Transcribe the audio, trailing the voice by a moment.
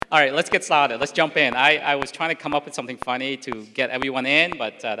All right, let's get started. Let's jump in. I was trying to come up with something funny to get everyone in,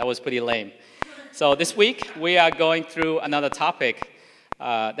 but that was pretty lame. So this week, we are going through another topic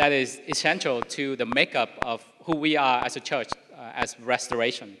that is essential to the makeup of who we are as a church, as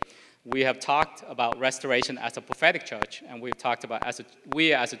Restoration. We have talked about Restoration as a prophetic church, and we've talked about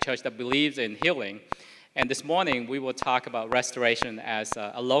we as a church that believes in healing. And this morning, we will talk about Restoration as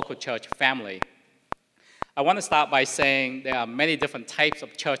a local church family. I want to start by saying there are many different types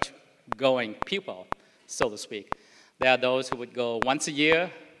of church-going people, so to speak. There are those who would go once a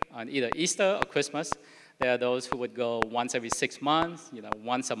year on either Easter or Christmas. There are those who would go once every 6 months,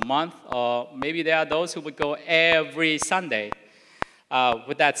 once a month, or maybe there are those who would go every Sunday.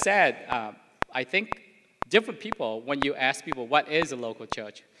 With that said, I think different people, when you ask people what is a local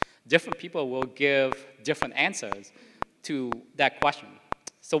church, different people will give different answers to that question.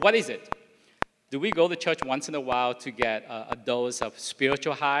 So what is it? Do we go to church once in a while to get a dose of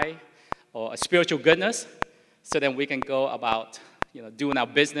spiritual high or a spiritual goodness so then we can go about doing our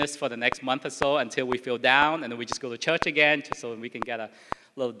business for the next month or so until we feel down and then we just go to church again just so we can get a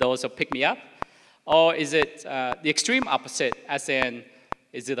little dose of pick-me-up? Or is it the extreme opposite, as in,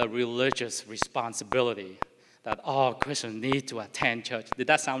 is it a religious responsibility that all Christians need to attend church? Did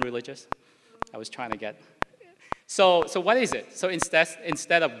that sound religious? I was trying to get. So what is it? So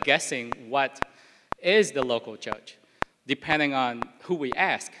instead of guessing what is the local church, depending on who we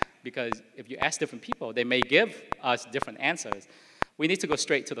ask, because if you ask different people, they may give us different answers. We need to go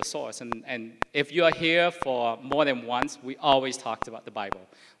straight to the source. And if you are here for more than once, we always talked about the Bible.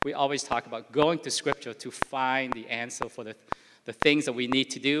 We always talk about going to Scripture to find the answer for the things that we need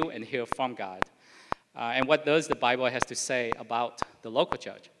to do and hear from God. And what does the Bible has to say about the local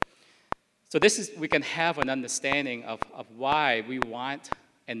church? So we can have an understanding of why we want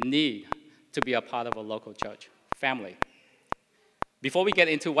and need to be a part of a local church family. Before we get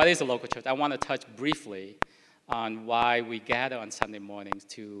into what is a local church, I want to touch briefly on why we gather on Sunday mornings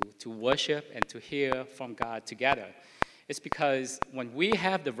to worship and to hear from God together. It's because when we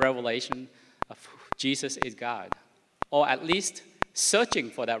have the revelation of Jesus is God, or at least searching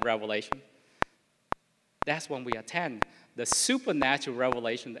for that revelation, that's when we attend. The supernatural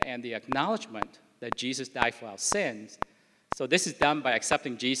revelation and the acknowledgement that Jesus died for our sins. So this is done by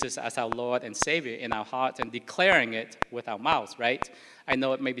accepting Jesus as our Lord and Savior in our hearts and declaring it with our mouths, right? I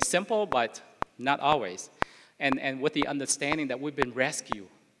know it may be simple, but not always. And with the understanding that we've been rescued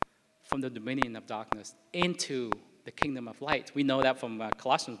from the dominion of darkness into the kingdom of light. We know that from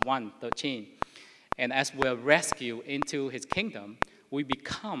Colossians 1:13. And as we're rescued into his kingdom, we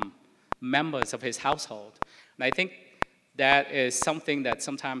become members of his household. And I think that is something that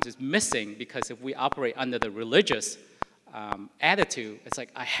sometimes is missing, because if we operate under the religious attitude, it's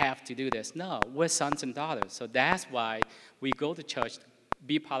like, I have to do this. No, we're sons and daughters. So that's why we go to church to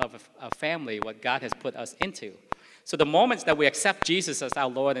be part of a family, what God has put us into. So the moments that we accept Jesus as our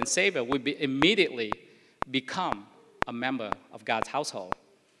Lord and Savior, we immediately become a member of God's household.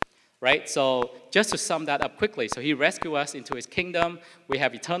 Right? So just to sum that up quickly, so he rescued us into his kingdom. We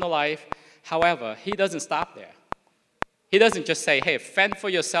have eternal life. However, he doesn't stop there. He doesn't just say, hey, fend for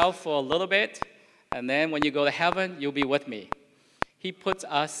yourself for a little bit, and then when you go to heaven, you'll be with me. He puts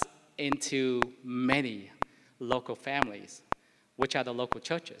us into many local families, which are the local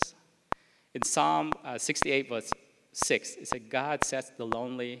churches. In Psalm 68, verse 6, it said, God sets the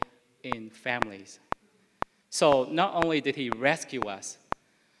lonely in families. So not only did he rescue us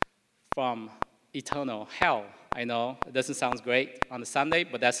from eternal hell, I know it doesn't sound great on a Sunday,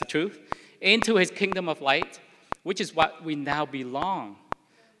 but that's the truth, into his kingdom of light, which is what we now belong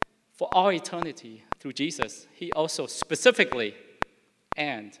for all eternity through Jesus. He also specifically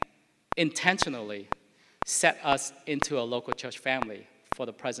and intentionally set us into a local church family for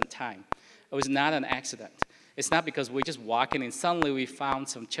the present time. It was not an accident. It's not because we're just walking and suddenly we found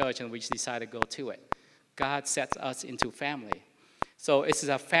some church and we just decided to go to it. God sets us into family. So it's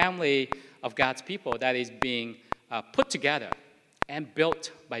a family of God's people that is being put together and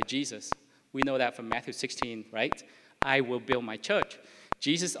built by Jesus. We know that from Matthew 16, right? I will build my church.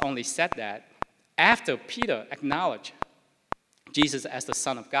 Jesus only said that after Peter acknowledged Jesus as the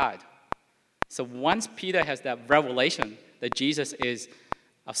Son of God. So once Peter has that revelation that Jesus is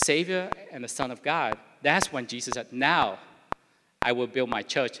a Savior and the Son of God, that's when Jesus said, now I will build my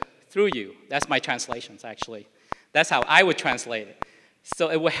church through you. That's my translations, actually. That's how I would translate it. So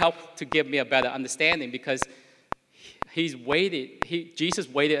it will help to give me a better understanding, because Jesus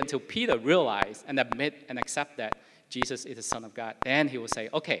waited until Peter realized and admit and accept that Jesus is the Son of God. Then he will say,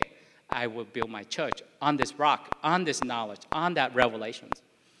 okay, I will build my church on this rock, on this knowledge, on that revelation.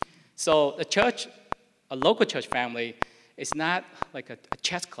 So the church, a local church family, It's not like a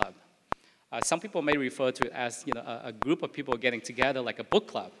chess club. Some people may refer to it as a group of people getting together like a book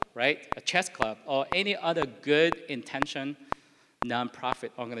club, right? A chess club, or any other good intention nonprofit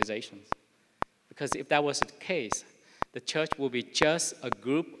organizations. Because if that was the case, the church will be just a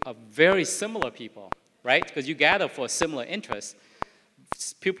group of very similar people, right? Because you gather for similar interests,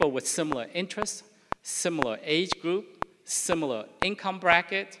 people with similar interests, similar age group, similar income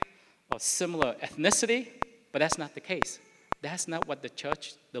bracket, or similar ethnicity, but that's not the case. That's not what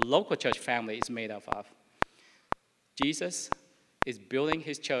the local church family is made up of. Jesus is building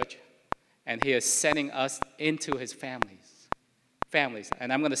his church, and he is sending us into his families.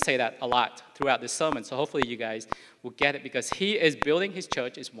 And I'm going to say that a lot throughout this sermon, so hopefully you guys will get it, because he is building his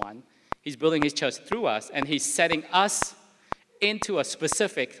church is one. He's building his church through us, and he's setting us into a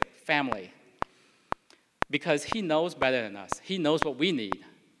specific family. Because he knows better than us. He knows what we need,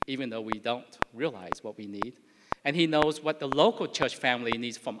 even though we don't realize what we need. And he knows what the local church family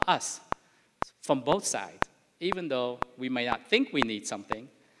needs from us, from both sides, even though we may not think we need something,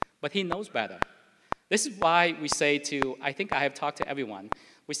 but he knows better. This is why we say I think I have talked to everyone,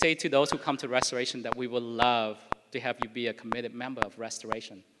 we say to those who come to Restoration that we would love to have you be a committed member of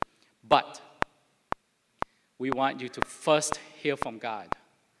Restoration. But we want you to first hear from God.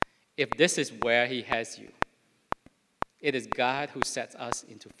 If this is where he has you, it is God who sets us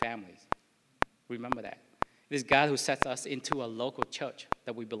into families. Remember that. It is God who sets us into a local church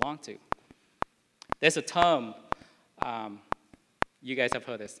that we belong to. There's a term, you guys have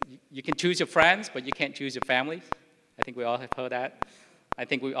heard this. You can choose your friends, but you can't choose your family. I think we all have heard that. I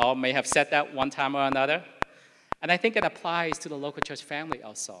think we all may have said that one time or another. And I think it applies to the local church family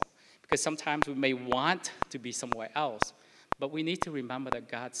also. Because sometimes we may want to be somewhere else, but we need to remember that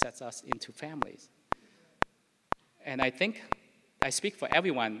God sets us into families. And I think I speak for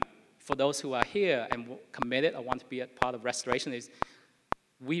everyone, for those who are here and committed or want to be a part of Restoration, is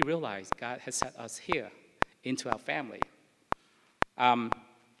we realize God has set us here into our family.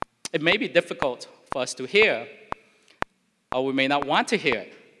 It may be difficult for us to hear, or we may not want to hear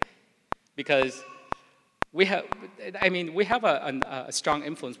it, because we have a strong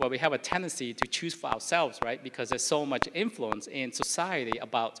influence where we have a tendency to choose for ourselves, right? Because there's so much influence in society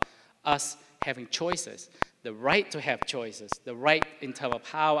about us having choices, the right to have choices, the right in terms of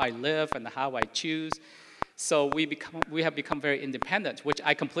how I live and how I choose. So we have become very independent, which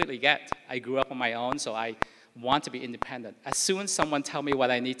I completely get. I grew up on my own, so I want to be independent. As soon as someone tells me what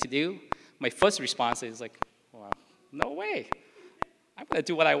I need to do, my first response is like, well, no way. I'm going to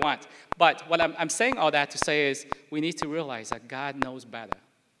do what I want. But what I'm saying all that to say is we need to realize that God knows better.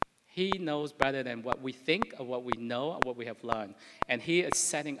 He knows better than what we think or what we know or what we have learned. And he is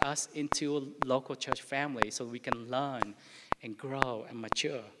setting us into a local church family so we can learn and grow and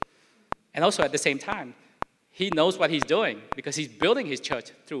mature. And also at the same time, he knows what he's doing because he's building his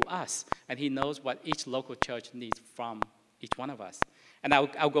church through us. And he knows what each local church needs from each one of us. And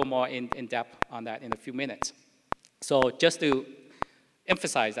I'll go more in depth on that in a few minutes. So just to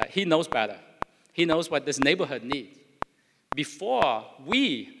emphasize that he knows better. He knows what this neighborhood needs. Before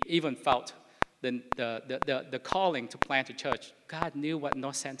we even felt the calling to plant a church, God knew what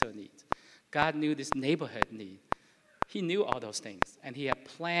North Center needs. God knew this neighborhood need. He knew all those things, and he had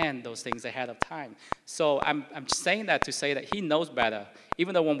planned those things ahead of time. So I'm saying that to say that he knows better.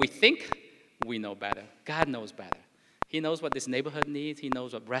 Even though when we think we know better, God knows better. He knows what this neighborhood needs. He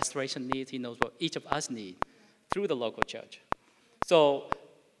knows what Restoration needs. He knows what each of us need through the local church. So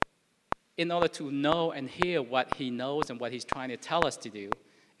in order to know and hear what he knows and what he's trying to tell us to do,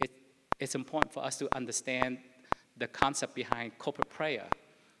 it's important for us to understand the concept behind corporate prayer.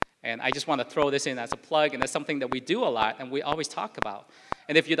 And I just want to throw this in as a plug, and that's something that we do a lot and we always talk about.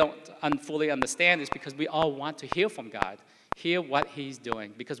 And if you don't fully understand, it's because we all want to hear from God, hear what he's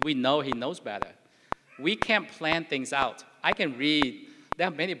doing, because we know he knows better. We can't plan things out. I can read, there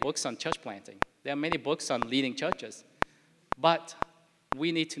are many books on church planting. There are many books on leading churches. But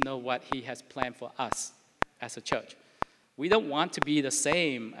we need to know what he has planned for us as a church. We don't want to be the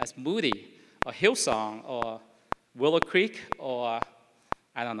same as Moody or Hillsong or Willow Creek or,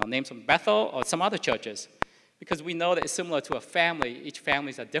 I don't know, name some Bethel or some other churches. Because we know that it's similar to a family. Each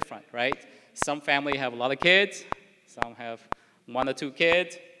families are different, right? Some family have a lot of kids. Some have 1 or 2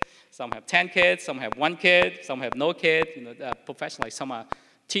 kids. Some have 10 kids. Some have 1 kid. Some have no kid. Professionally, some are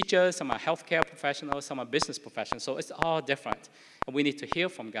teachers, some are healthcare professionals, some are business professionals. So it's all different. And we need to hear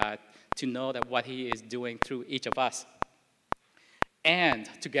from God to know that what he is doing through each of us. And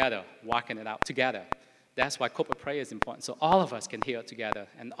together, walking it out together. That's why corporate prayer is important. So all of us can hear it together,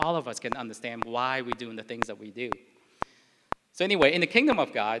 and all of us can understand why we're doing the things that we do. So anyway, in the kingdom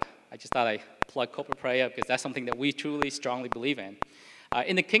of God, I just thought I'd plug corporate prayer because that's something that we truly, strongly believe in.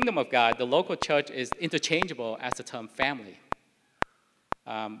 In the kingdom of God, the local church is interchangeable as the term family.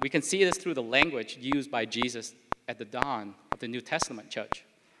 We can see this through the language used by Jesus at the dawn of the New Testament church,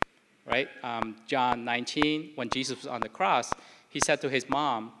 right? John 19, when Jesus was on the cross, he said to his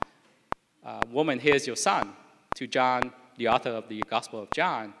mom, "Woman, here's your son," to John, the author of the Gospel of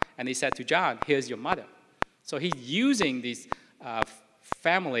John, and he said to John, "Here's your mother." So he's using these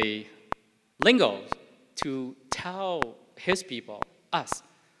family lingo to tell his people, us,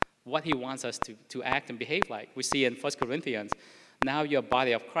 what he wants us to act and behave like. We see in 1 Corinthians, now you're a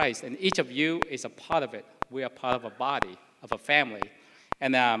body of Christ, and each of you is a part of it. We are part of a body, of a family.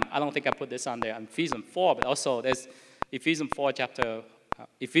 And I don't think I put this on there in Ephesians 4, but also there's Ephesians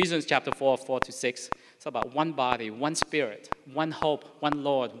chapter 4, 4-6. It's about one body, one spirit, one hope, one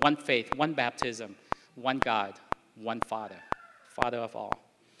Lord, one faith, one baptism, one God, one Father, Father of all.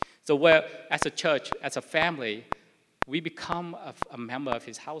 So we're, as a church, as a family, we become a member of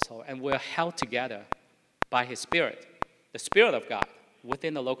his household, and we're held together by his Spirit, the Spirit of God,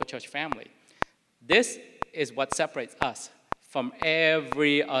 within the local church family. This is what separates us from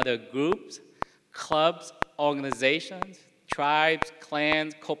every other groups, clubs, organizations, tribes,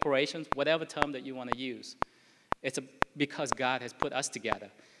 clans, corporations, whatever term that you want to use. It's because God has put us together.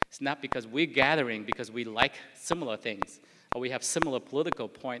 It's not because we're gathering because we like similar things or we have similar political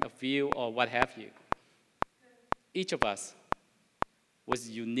point of view or what have you. Each of us was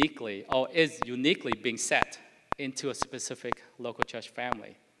uniquely or is uniquely being set into a specific local church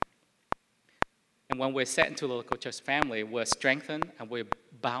family. And when we're set into a local church family, we're strengthened and we're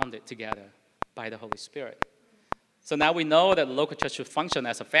bounded together by the Holy Spirit. So now we know that the local church should function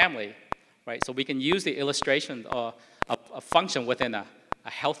as a family, right? So we can use the illustration or a function within a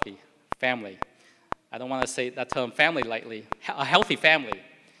healthy family. I don't want to say that term family lightly, a healthy family.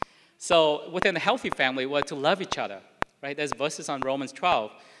 So within a healthy family, we're to love each other, right? There's verses on Romans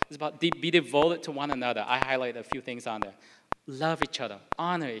 12. It's about be devoted to one another. I highlight a few things on there. Love each other,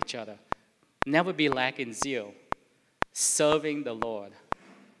 honor each other, never be lacking zeal, serving the Lord,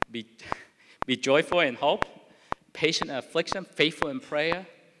 be joyful in hope, patient in affliction, faithful in prayer,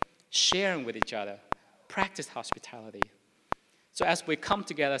 sharing with each other, practice hospitality. So as we come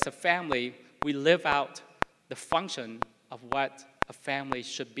together as a family, we live out the function of what a family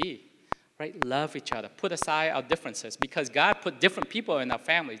should be, right? Love each other. Put aside our differences because God put different people in our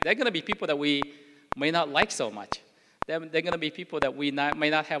families. They're going to be people that we may not like so much. They're going to be people that we may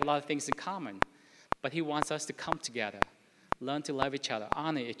not have a lot of things in common. But he wants us to come together, learn to love each other,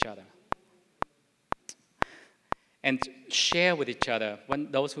 honor each other, and share with each other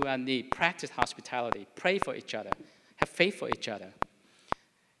when those who are in need, practice hospitality, pray for each other, have faith for each other.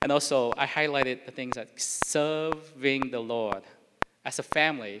 And also, I highlighted the things like serving the Lord. As a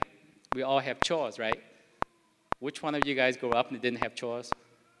family, we all have chores, right? Which one of you guys grew up and didn't have chores?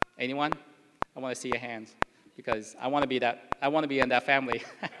 Anyone? I want to see your hands because I want to be in that family.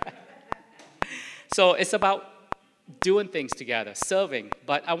 So it's about doing things together, serving.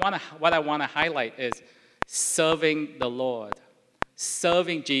 But what I want to highlight is serving the Lord,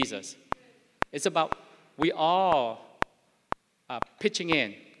 serving Jesus. It's about we all pitching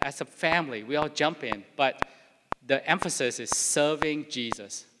in as a family. We all jump in, but the emphasis is serving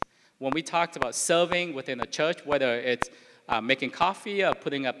Jesus. When we talked about serving within a church, whether it's making coffee or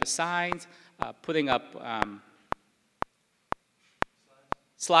putting up the signs, putting up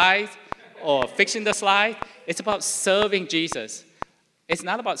slides, or fixing the slide, it's about serving Jesus. It's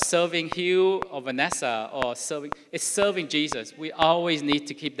not about serving Hugh or Vanessa or it's serving Jesus. We always need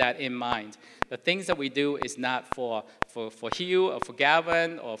to keep that in mind. The things that we do is not for Hugh or for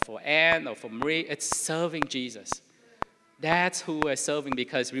Gavin or for Anne or for Marie. It's serving Jesus. That's who we're serving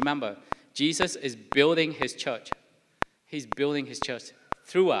because remember, Jesus is building his church. He's building his church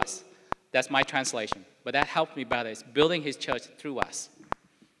through us. That's my translation. But that helped me better. It's building his church through us.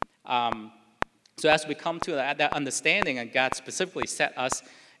 So as we come to that understanding, and God specifically set us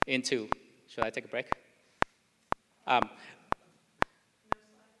into, should I take a break?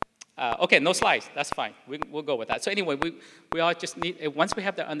 Okay, no slides. That's fine. We'll go with that. So anyway, we all just need, once we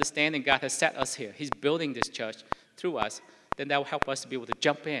have the understanding God has set us here, he's building this church through us, then that will help us to be able to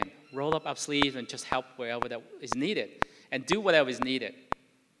jump in, roll up our sleeves, and just help wherever that is needed, and do whatever is needed,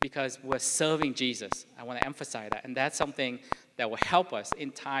 because we're serving Jesus. I want to emphasize that, and that's something that will help us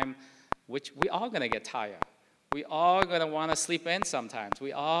in time, which we are going to get tired. We are going to want to sleep in sometimes.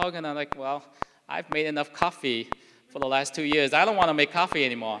 We are going to well, I've made enough coffee for the last 2 years. I don't want to make coffee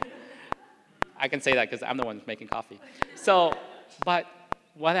anymore. I can say that because I'm the one making coffee. So, but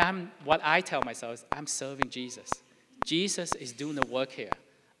what I tell myself is I'm serving Jesus. Jesus is doing the work here.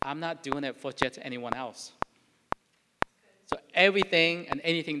 I'm not doing it for just anyone else. So everything and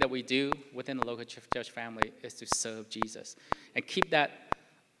anything that we do within the local church family is to serve Jesus and keep that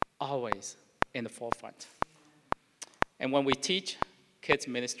always in the forefront. And when we teach kids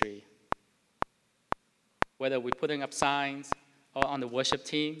ministry, whether we're putting up signs or on the worship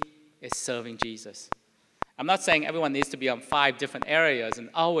team, it's serving Jesus. I'm not saying everyone needs to be on 5 different areas and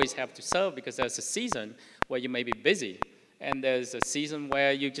always have to serve, because there's a season where you may be busy, and there's a season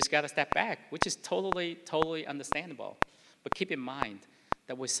where you just got to step back, which is totally, totally understandable. But keep in mind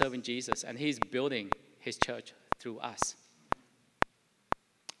that we're serving Jesus, and he's building his church through us.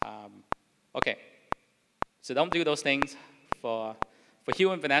 Okay, so don't do those things for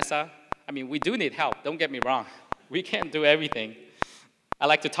Hugh and Vanessa. I mean, we do need help, don't get me wrong. We can't do everything. I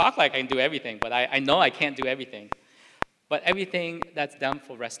like to talk like I can do everything, but I know I can't do everything. But everything that's done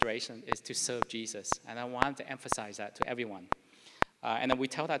for restoration is to serve Jesus, and I want to emphasize that to everyone. And then we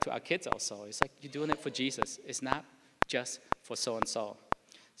tell that to our kids also. It's like, you're doing it for Jesus. It's not just for so-and-so.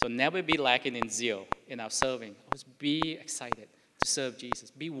 So never be lacking in zeal in our serving. Always be excited to serve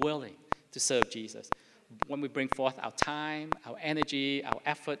Jesus. Be willing to serve Jesus. When we bring forth our time, our energy, our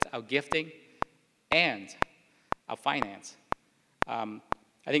effort, our gifting, and our finance.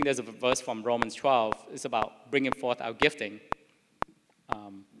 I think there's a verse from Romans 12. It's about bringing forth our gifting.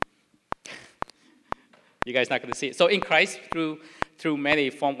 You guys not going to see it. So in Christ, through many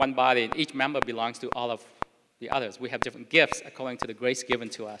form one body, each member belongs to all of the others. We have different gifts according to the grace given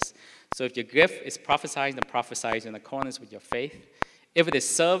to us. So if your gift is prophesying, then prophesy in accordance with your faith. If it is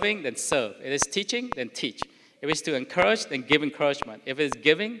serving, then serve. If it is teaching, then teach. If it is to encourage, then give encouragement. If it is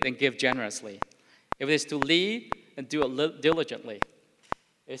giving, then give generously. If it is to lead, then do it diligently.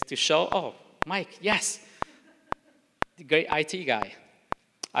 If it is to show, oh, Mike, yes, the great IT guy.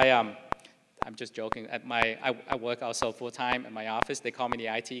 I'm just joking. I work also full-time in my office. They call me the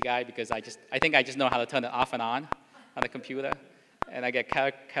IT guy because I think I just know how to turn it off and on the computer. And I get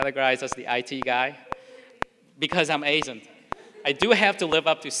categorized as the IT guy because I'm Asian. I do have to live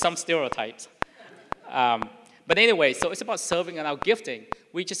up to some stereotypes. But anyway, so it's about serving and our gifting.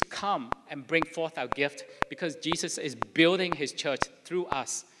 We just come and bring forth our gift because Jesus is building his church through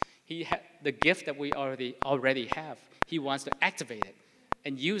us. The gift that we already have, he wants to activate it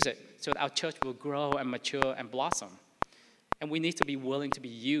and use it so that our church will grow and mature and blossom. And we need to be willing to be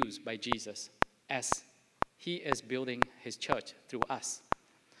used by Jesus as he is building his church through us.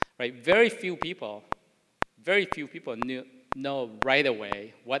 Right? Very few people know right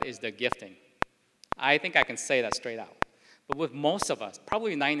away what is their gifting. I think I can say that straight out. But with most of us,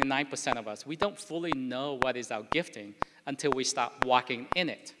 probably 99% of us, we don't fully know what is our gifting until we start walking in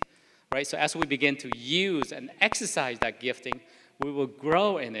it. Right? So as we begin to use and exercise that gifting, we will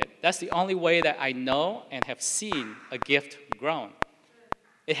grow in it. That's the only way that I know and have seen a gift grown.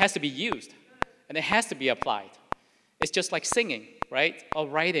 It has to be used, and it has to be applied. It's just like singing, right? Or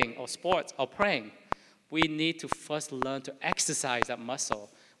writing, or sports, or praying. We need to first learn to exercise that muscle,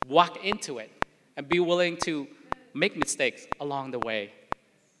 walk into it, and be willing to make mistakes along the way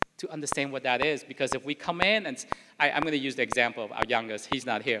to understand what that is. Because if we come in, and I'm going to use the example of our youngest. He's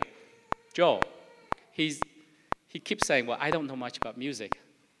not here. Joel. He keeps saying, well, I don't know much about music.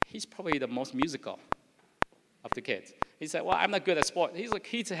 He's probably the most musical of the kids. He said, well, I'm not good at sport.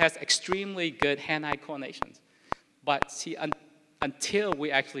 He has extremely good hand-eye coordinations. But see, until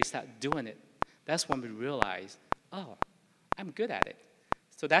we actually start doing it, that's when we realize, oh, I'm good at it.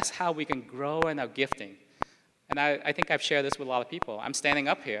 So that's how we can grow in our gifting. And I think I've shared this with a lot of people. I'm standing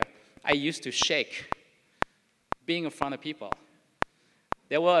up here. I used to shake being in front of people.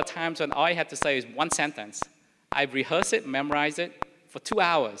 There were times when all I had to say is one sentence. I rehearse it, memorize it for 2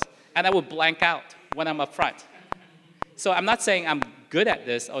 hours, and I would blank out when I'm up front. So I'm not saying I'm good at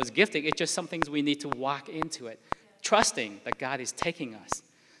this or it's gifting. It's just some things we need to walk into it, trusting that God is taking us,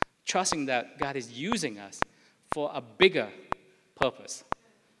 trusting that God is using us for a bigger purpose.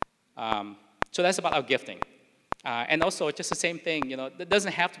 So that's about our gifting. And also, just the same thing, it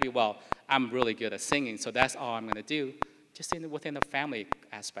doesn't have to be, well, I'm really good at singing, so that's all I'm going to do. Just within the family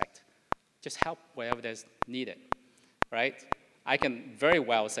aspect. Just help wherever there's needed, right? I can very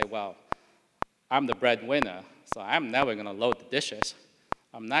well say, well, I'm the breadwinner, so I'm never going to load the dishes.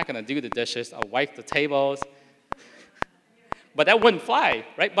 I'm not going to do the dishes. I'll wipe the tables. But that wouldn't fly,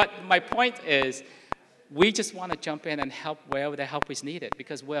 right? But my point is, we just want to jump in and help wherever the help is needed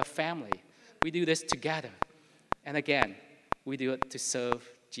because we're a family. We do this together. And again, we do it to serve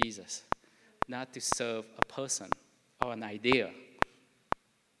Jesus, not to serve a person or an idea.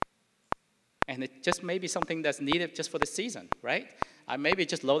 And it just may be something that's needed just for the season, right? I may be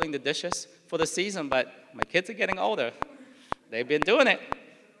just loading the dishes for the season, but my kids are getting older. They've been doing it.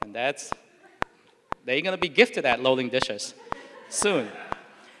 And they're going to be gifted at loading dishes soon.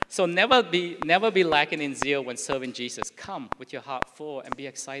 So never be lacking in zeal when serving Jesus. Come with your heart full and be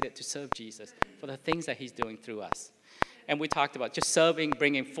excited to serve Jesus for the things that he's doing through us. And we talked about just serving,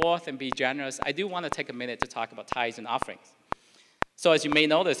 bringing forth, and be generous. I do want to take a minute to talk about tithes and offerings. So as you may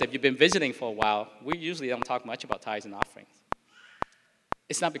notice, if you've been visiting for a while, we usually don't talk much about tithes and offerings.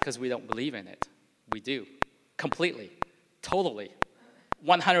 It's not because we don't believe in it. We do. Completely. Totally.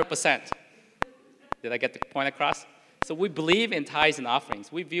 100%. Did I get the point across? So we believe in tithes and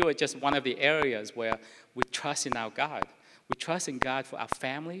offerings. We view it just one of the areas where we trust in our God. We trust in God for our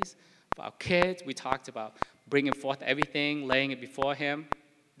families, for our kids. We talked about bringing forth everything, laying it before him.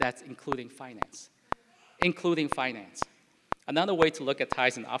 That's including finance. Including finance. Another way to look at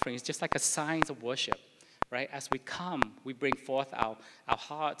tithes and offerings is just like a sign of worship, right? As we come, we bring forth our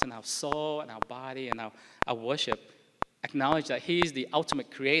hearts and our soul and our body and our worship. Acknowledge that he is the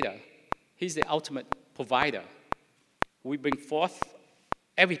ultimate creator. He's the ultimate provider. We bring forth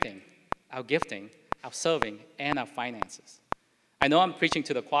everything, our gifting, our serving, and our finances. I know I'm preaching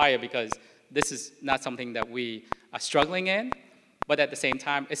to the choir because this is not something that we are struggling in, but at the same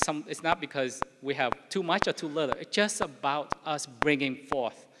time, it's not because we have too much or too little. It's just about us bringing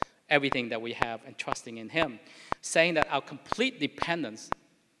forth everything that we have and trusting in him, saying that our complete dependence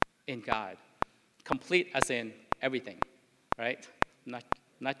in God, complete as in everything, right?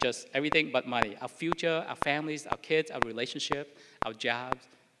 Not just everything, but money. Our future, our families, our kids, our relationship, our jobs,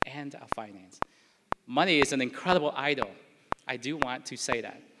 and our finance. Money is an incredible idol. I do want to say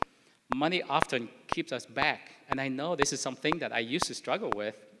that. Money often keeps us back. And I know this is something that I used to struggle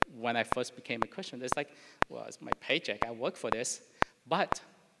with when I first became a Christian. It's like, well, it's my paycheck. I work for this. But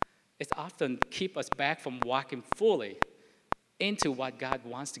it often keeps us back from walking fully into what God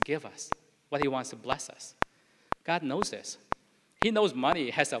wants to give us, what he wants to bless us. God knows this. He knows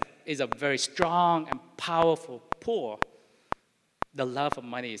money is a very strong and powerful pull. The love of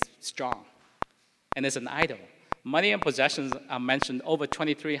money is strong, and it's an idol. Money and possessions are mentioned over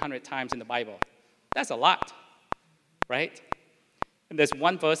 2,300 times in the Bible. That's a lot, right? And there's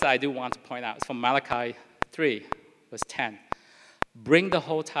one verse that I do want to point out. It's from Malachi 3, verse 10. Bring the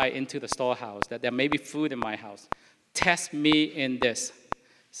whole tithe into the storehouse, that there may be food in my house. Test me in this,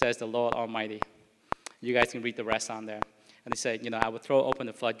 says the Lord Almighty. You guys can read the rest on there. And they said, I will throw open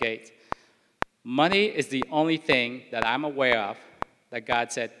the floodgates. Money is the only thing that I'm aware of that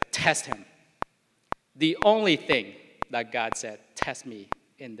God said, test him. The only thing that God said, test me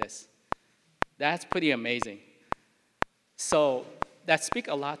in this. That's pretty amazing. So that speaks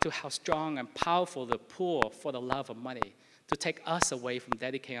a lot to how strong and powerful the pull for the love of money to take us away from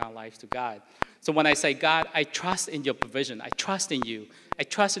dedicating our lives to God. So when I say, God, I trust in your provision. I trust in you. I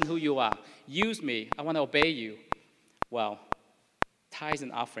trust in who you are. Use me. I want to obey you. Well, tithes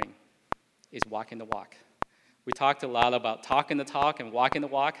and offering is walking the walk. We talked a lot about talking the talk and walking the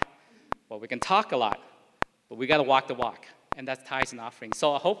walk. Well, we can talk a lot, but we got to walk the walk, and that's tithes and offerings.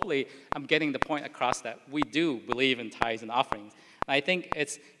 So hopefully I'm getting the point across that we do believe in tithes and offerings. And I think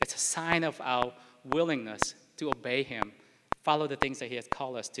it's a sign of our willingness to obey him, follow the things that he has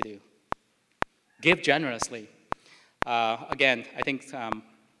called us to do. Give generously. Again, I think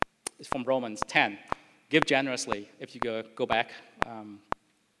it's from Romans 10. Give generously, if you go back.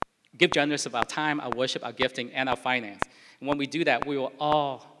 Give generous of our time, our worship, our gifting, and our finance. And when we do that, we will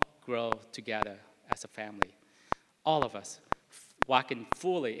all grow together as a family. All of us walking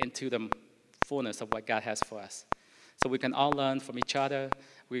fully into the fullness of what God has for us. So we can all learn from each other.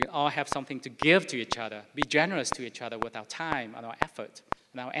 We can all have something to give to each other. Be generous to each other with our time and our effort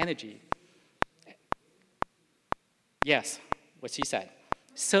and our energy. Yes, what she said.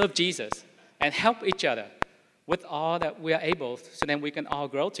 Serve Jesus. And help each other with all that we are able so then we can all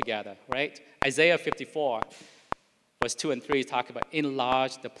grow together, right? Isaiah 54, verse 2 and 3 talk about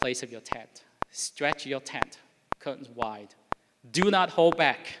enlarge the place of your tent. Stretch your tent, curtains wide. Do not hold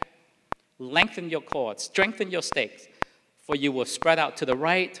back. Lengthen your cords, strengthen your stakes, for you will spread out to the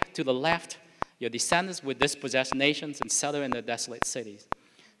right, to the left. Your descendants will dispossess nations and settle in the desolate cities.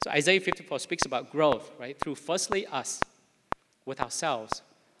 So Isaiah 54 speaks about growth, right? Through firstly us, with ourselves,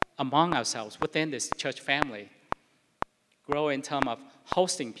 among ourselves, within this church family. Grow in terms of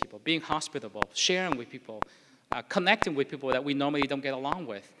hosting people, being hospitable, sharing with people, connecting with people that we normally don't get along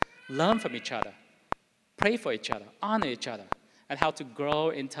with. Learn from each other. Pray for each other. Honor each other. And how to grow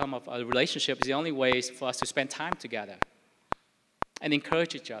in terms of a relationship is the only way for us to spend time together. And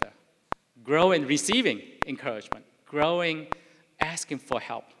encourage each other. Grow in receiving encouragement. Growing, asking for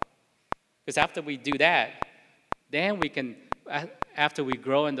help. Because after we do that, then we can, after we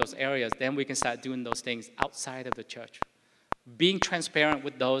grow in those areas, then we can start doing those things outside of the church. being transparent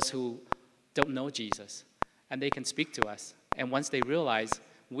with those who don't know Jesus, and they can speak to us. And once they realize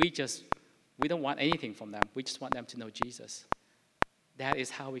we don't want anything from them, we just want them to know Jesus. That is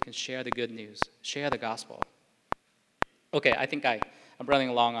how we can share the good news, share the gospel. Okay, I think I'm running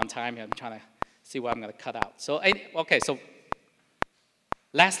along on time here. I'm trying to see what I'm going to cut out. So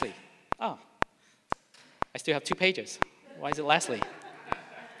lastly, I still have 2 pages. Why is it lastly?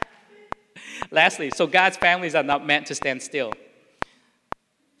 Lastly, so God's families are not meant to stand still.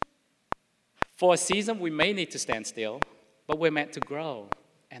 For a season, we may need to stand still, but we're meant to grow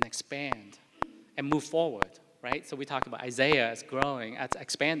and expand and move forward, right? So we talk about Isaiah as growing, as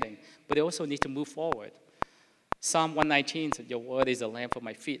expanding, but they also need to move forward. Psalm 119 said, your word is a lamp for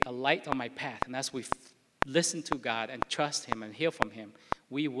my feet, a light on my path. And as we listen to God and trust him and hear from him,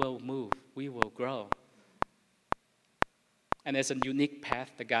 we will move, we will grow. And there's a unique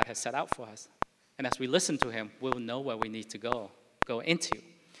path that God has set out for us. And as we listen to him, we'll know where we need to go into.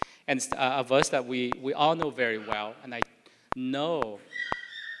 And it's a verse that we all know very well, and I know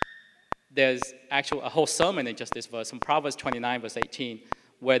there's actually a whole sermon in just this verse, from Proverbs 29, verse 18,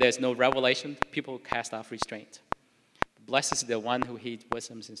 where there's no revelation, people cast off restraint. Blessed is the one who heeds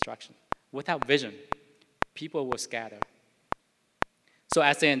wisdom's instruction. Without vision, people will scatter. So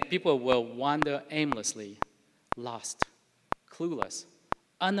as in, people will wander aimlessly, lost, clueless,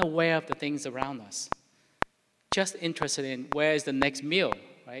 unaware of the things around us, just interested in where's the next meal,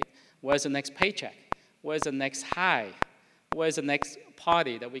 right? Where's the next paycheck? Where's the next high? Where's the next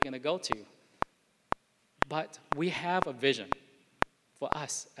party that we're going to go to? But we have a vision for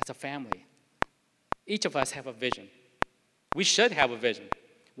us as a family. Each of us have a vision. We should have a vision.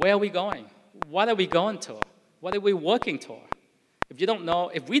 Where are we going? What are we going toward? What are we working toward? If we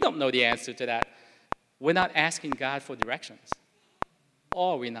don't know the answer to that, we're not asking God for directions.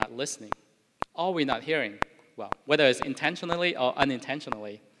 Or we're not listening. Or we're not hearing. Well, whether it's intentionally or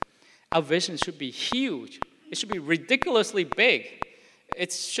unintentionally, our vision should be huge. It should be ridiculously big.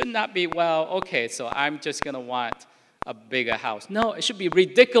 It should not be, well, okay, so I'm just going to want a bigger house. No, it should be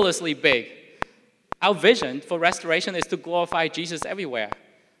ridiculously big. Our vision for restoration is to glorify Jesus everywhere.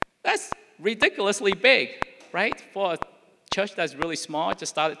 That's ridiculously big, right? For a church that's really small, just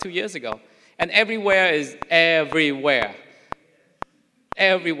started 2 years ago. And everywhere is everywhere.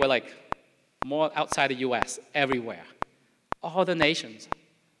 Everywhere, like more outside the U.S., everywhere. All the nations,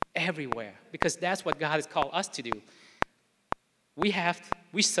 everywhere. Because that's what God has called us to do.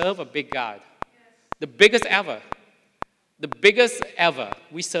 We serve a big God. The biggest ever. The biggest ever.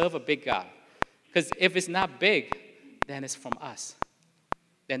 We serve a big God. Because if it's not big, then it's from us.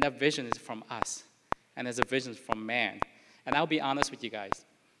 Then that vision is from us. And there's a vision from man. And I'll be honest with you guys.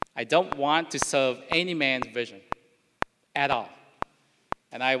 I don't want to serve any man's vision at all.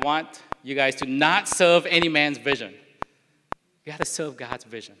 And I want you guys to not serve any man's vision. You got to serve God's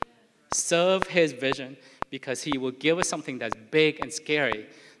vision. Serve his vision, because he will give us something that's big and scary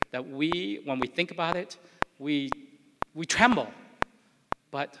that when we think about it, we tremble.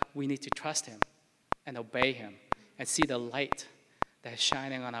 But we need to trust him and obey him and see the light that is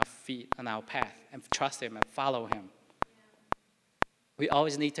shining on our feet, on our path, and trust him and follow him. We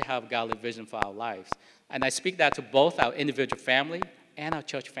always need to have godly vision for our lives. And I speak that to both our individual family and our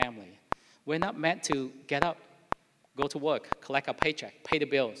church family. We're not meant to get up, go to work, collect our paycheck, pay the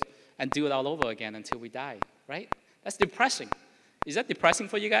bills, and do it all over again until we die, right? That's depressing. Is that depressing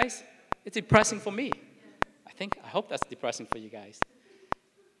for you guys? It's depressing for me. I hope that's depressing for you guys.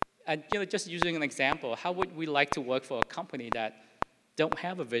 And just using an example, how would we like to work for a company that don't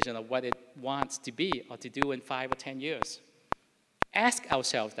have a vision of what it wants to be or to do in 5 or 10 years? Ask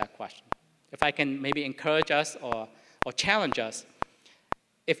ourselves that question. If I can maybe encourage us or challenge us,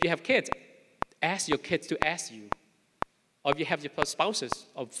 if you have kids, ask your kids to ask you. Or if you have your spouses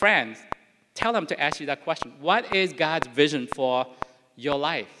or friends, tell them to ask you that question. What is God's vision for your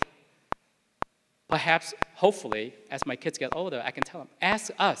life? Perhaps, hopefully, as my kids get older, I can tell them,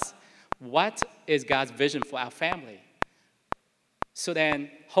 ask us, what is God's vision for our family? So then,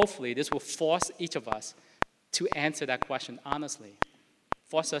 hopefully, this will force each of us to answer that question honestly.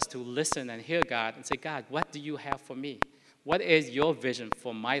 Force us to listen and hear God and say, God, what do you have for me? What is your vision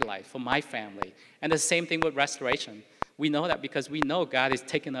for my life, for my family? And the same thing with restoration. We know that because we know God is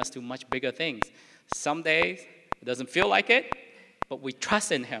taking us to much bigger things. Some days, it doesn't feel like it, but we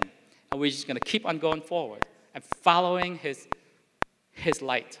trust in him. And we're just going to keep on going forward and following his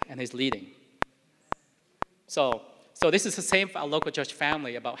light and his leading. So this is the same for our local church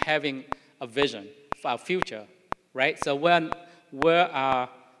family about having a vision for our future, right? So we're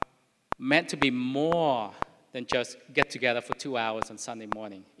meant to be more than just get together for 2 hours on Sunday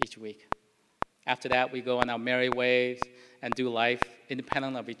morning each week. After that, we go on our merry ways and do life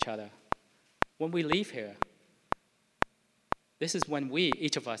independent of each other. When we leave here, this is when we,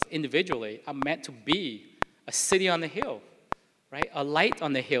 each of us individually, are meant to be a city on the hill, right? A light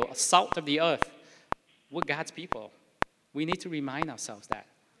on the hill, a salt of the earth. We're God's people. We need to remind ourselves that.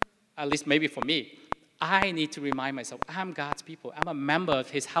 At least maybe for me, I need to remind myself, I'm God's people. I'm a member of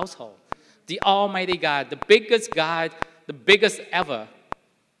his household. The Almighty God, the biggest ever.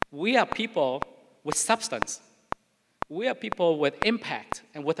 We are people with substance. We are people with impact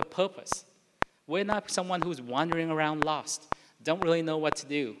and with a purpose. We're not someone who's wandering around lost, don't really know what to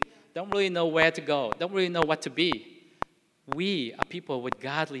do, don't really know where to go, don't really know what to be. We are people with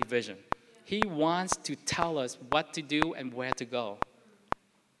godly vision. He wants to tell us what to do and where to go.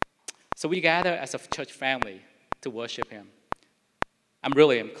 So we gather as a church family to worship him. I'm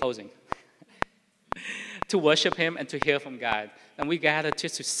closing. To worship him and to hear from God. And we gather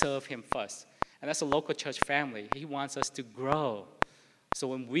just to serve him first. And as a local church family, he wants us to grow. So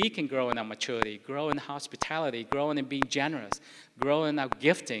when we can grow in our maturity, grow in hospitality, grow in being generous, grow in our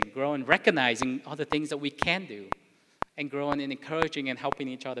gifting, grow in recognizing all the things that we can do, and grow in encouraging and helping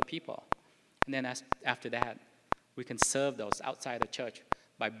each other people. And then after that, we can serve those outside the church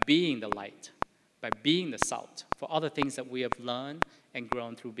by being the light, by being the salt for all the things that we have learned and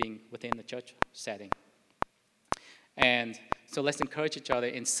grown through being within the church setting. And so let's encourage each other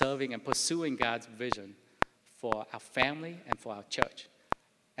in serving and pursuing God's vision for our family and for our church.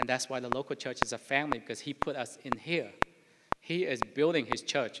 And that's why the local church is a family, because he put us in here. He is building his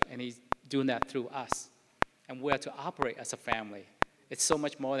church, and he's doing that through us. And we are to operate as a family. It's so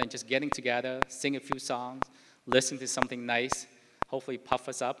much more than just getting together, sing a few songs, listen to something nice, hopefully puff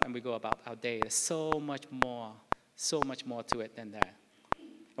us up, and we go about our day. There's so much more to it than that.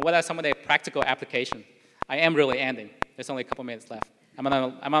 And what are some of the practical applications? I am really ending. There's only a couple minutes left. I'm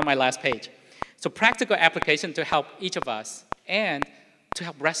on my last page. So practical application to help each of us and to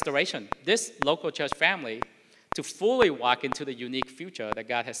help restoration. This local church family, to fully walk into the unique future that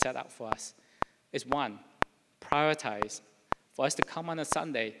God has set out for us, is one, prioritize for us to come on a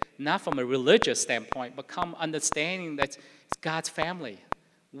Sunday, not from a religious standpoint, but come understanding that it's God's family.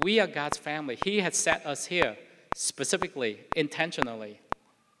 We are God's family. He has set us here specifically, intentionally.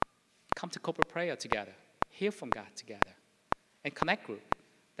 Come to corporate prayer together. Hear from God together. And connect group.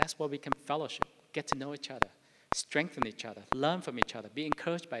 That's where we can fellowship, get to know each other, strengthen each other, learn from each other, be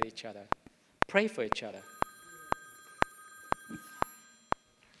encouraged by each other, pray for each other.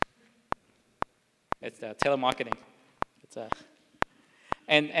 It's telemarketing.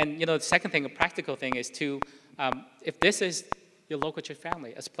 And the second thing, a practical thing, is to, if this is your local church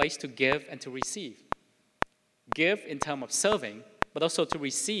family, a place to give and to receive. Give in terms of serving, but also to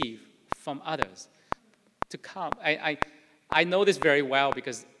receive from others. To come. I know this very well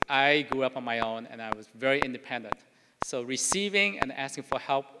because I grew up on my own and I was very independent. So receiving and asking for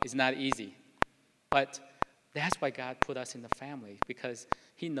help is not easy. But that's why God put us in the family, because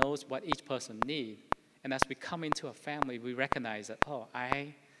he knows what each person needs. And as we come into a family, we recognize that,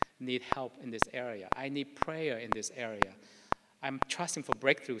 I need help in this area. I need prayer in this area. I'm trusting for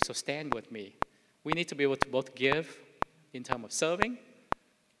breakthrough, so stand with me. We need to be able to both give in terms of serving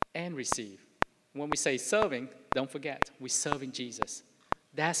and receive. When we say serving, don't forget, we're serving Jesus.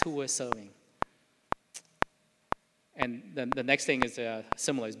 That's who we're serving. And then the next thing is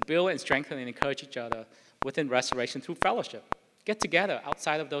similar, is build and strengthen and encourage each other within restoration through fellowship. Get together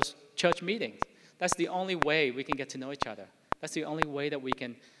outside of those church meetings. That's the only way we can get to know each other. That's the only way that we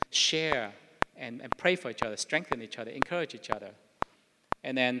can share and pray for each other, strengthen each other, encourage each other.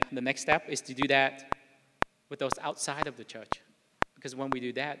 And then the next step is to do that with those outside of the church. Because when we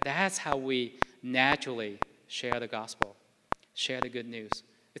do that, that's how we naturally share the gospel, share the good news.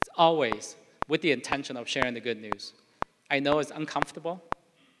 It's always with the intention of sharing the good news. I know it's uncomfortable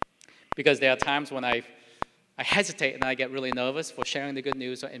because there are times when I hesitate and I get really nervous for sharing the good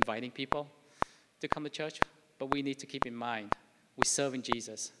news or inviting people to come to church, but we need to keep in mind, we're serving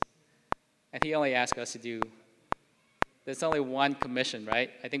Jesus. And he only asks us to do, there's only one commission,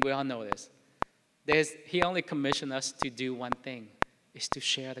 right? I think we all know this. He only commissioned us to do one thing, is to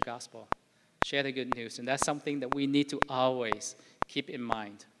share the gospel, share the good news. And that's something that we need to always keep in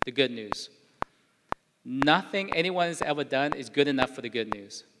mind, the good news. Nothing anyone has ever done is good enough for the good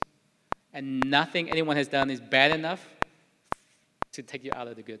news. And nothing anyone has done is bad enough to take you out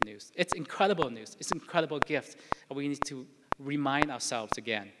of the good news. It's incredible news. It's an incredible gift. And we need to remind ourselves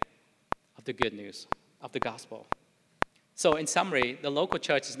again of the good news, of the gospel. So in summary, the local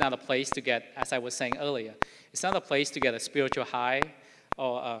church is not a place to get, as I was saying earlier, it's not a place to get a spiritual high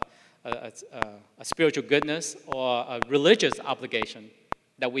or a spiritual goodness or a religious obligation.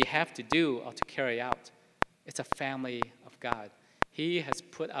 that we have to do or to carry out. It's a family of God. He has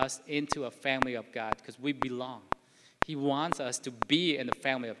put us into a family of God because we belong. He wants us to be in the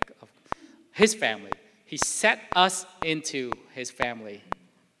family of His family. He set us into His family.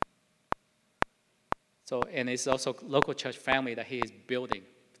 So, and it's also local church family that He is building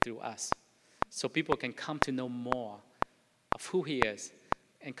through us. So people can come to know more of who He is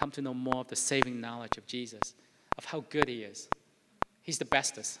and come to know more of the saving knowledge of Jesus, of how good He is. He's the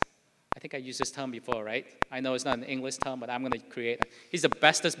bestest. I think I used this term before, right? I know it's not an English term, but I'm going to create it. He's the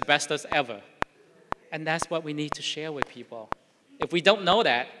bestest ever. And that's what we need to share with people. If we don't know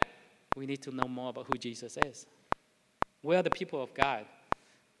that, we need to know more about who Jesus is. We are the people of God.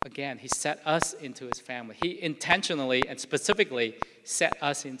 Again, He set us into His family. He intentionally and specifically set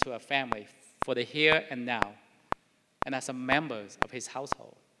us into a family for the here and now, and as members of His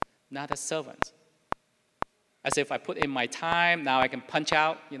household, not as servants. As if I put in my time, now I can punch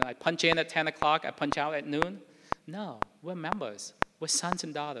out. I punch in at 10 o'clock, I punch out at noon. No, we're members. We're sons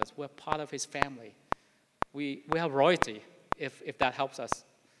and daughters. We're part of His family. We are royalty, if that helps us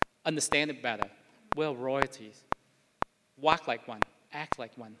understand it better. We're royalties. Walk like one, act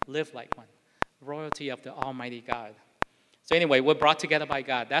like one, live like one. Royalty of the Almighty God. So anyway, we're brought together by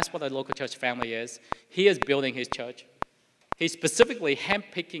God. That's what a local church family is. He is building His church. He's specifically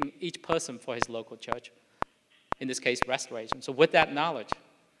handpicking each person for His local church. In this case, Restoration. So with that knowledge,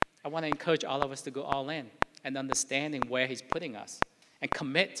 I want to encourage all of us to go all in and understanding where He's putting us and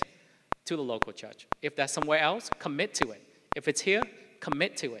commit to the local church. If that's somewhere else, commit to it. If it's here,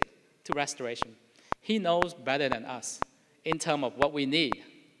 commit to it, to Restoration. He knows better than us in terms of what we need.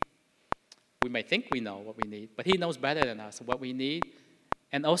 We may think we know what we need, but He knows better than us what we need.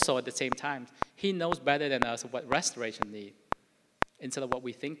 And also at the same time, He knows better than us what Restoration needs instead of what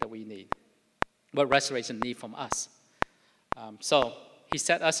we think that we need, what Restoration needs from us. So He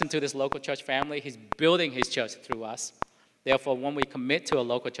set us into this local church family. He's building His church through us. Therefore, when we commit to a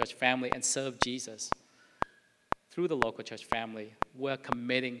local church family and serve Jesus through the local church family, we're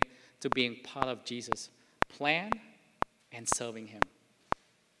committing to being part of Jesus' plan and serving Him.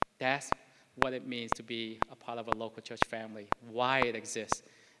 That's what it means to be a part of a local church family, why it exists.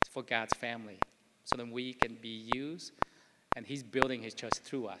 It's for God's family, so that we can be used, and He's building His church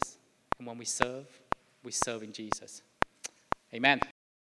through us. And when we serve in Jesus. Amen.